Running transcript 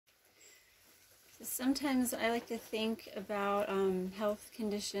Sometimes I like to think about health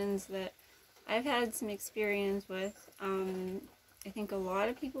conditions that I've had some experience with. I think a lot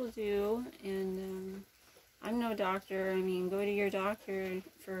of people do, and I'm no doctor. I mean, go to your doctor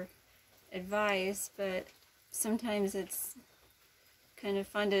for advice, but sometimes it's kind of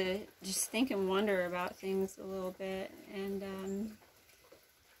fun to just think and wonder about things a little bit, and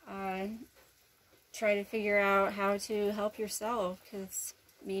try to figure out how to help yourself, because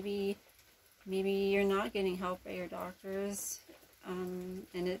maybe you're not getting help by your doctors, and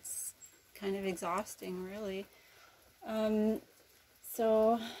it's kind of exhausting, really.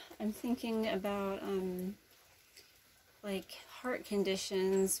 So I'm thinking about like heart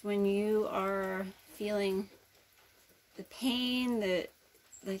conditions when you are feeling the pain,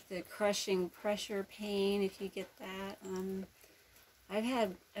 like the crushing pressure pain, if you get that. I've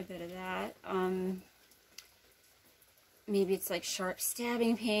had a bit of that. Maybe it's like sharp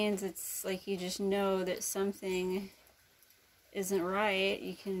stabbing pains. It's like you just know that something isn't right.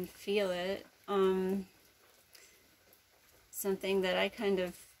 You can feel it. Something that I kind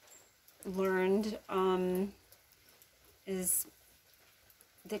of learned is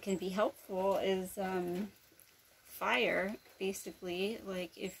that can be helpful is fire, basically.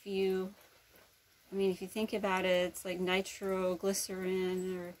 Like if you think about it, it's like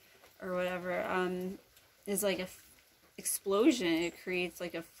nitroglycerin or whatever, is like a explosion. It creates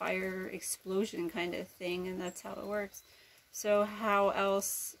like a fire explosion kind of thing, and that's how it works. So how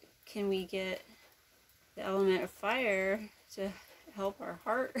else can we get the element of fire to help our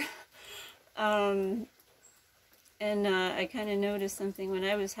heart? And I kind of noticed something when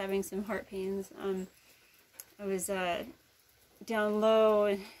I was having some heart pains. I was down low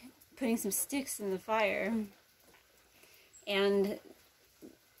and putting some sticks in the fire, and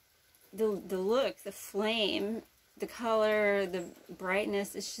the look, the flame, the color, the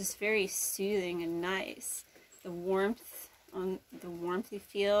brightness, it's just very soothing and nice. The warmth you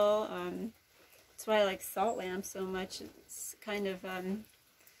feel. That's why I like salt lamps so much. It's kind of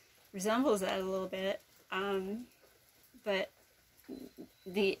resembles that a little bit. But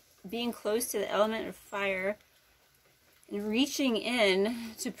the being close to the element of fire and reaching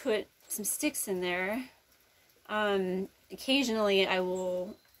in to put some sticks in there, occasionally I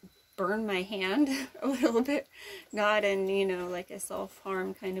will burn my hand a little bit, not in, like a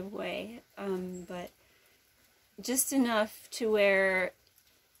self-harm kind of way, but just enough to where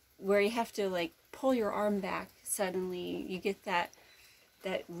you have to like pull your arm back suddenly. You get that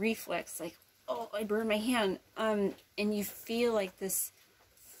reflex, like, oh, I burned my hand, and you feel like this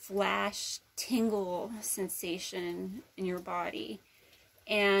flash tingle sensation in your body,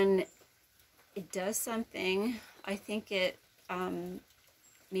 and it does something. I think it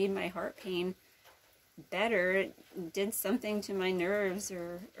made my heart pain better. It did something to my nerves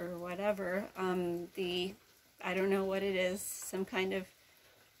or whatever. I don't know what it is, some kind of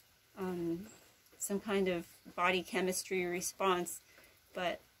body chemistry response,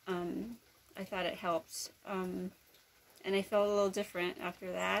 but I thought it helped, and I felt a little different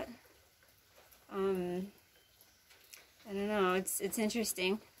after that. I don't know, it's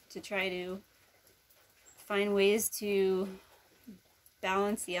interesting to try to find ways to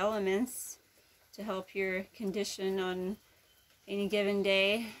balance the elements to help your condition on any given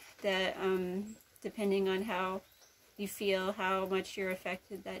day, that depending on how you feel, how much you're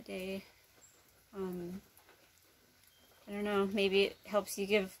affected that day. I don't know, maybe it helps you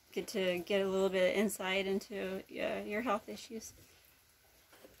get a little bit of insight into your health issues.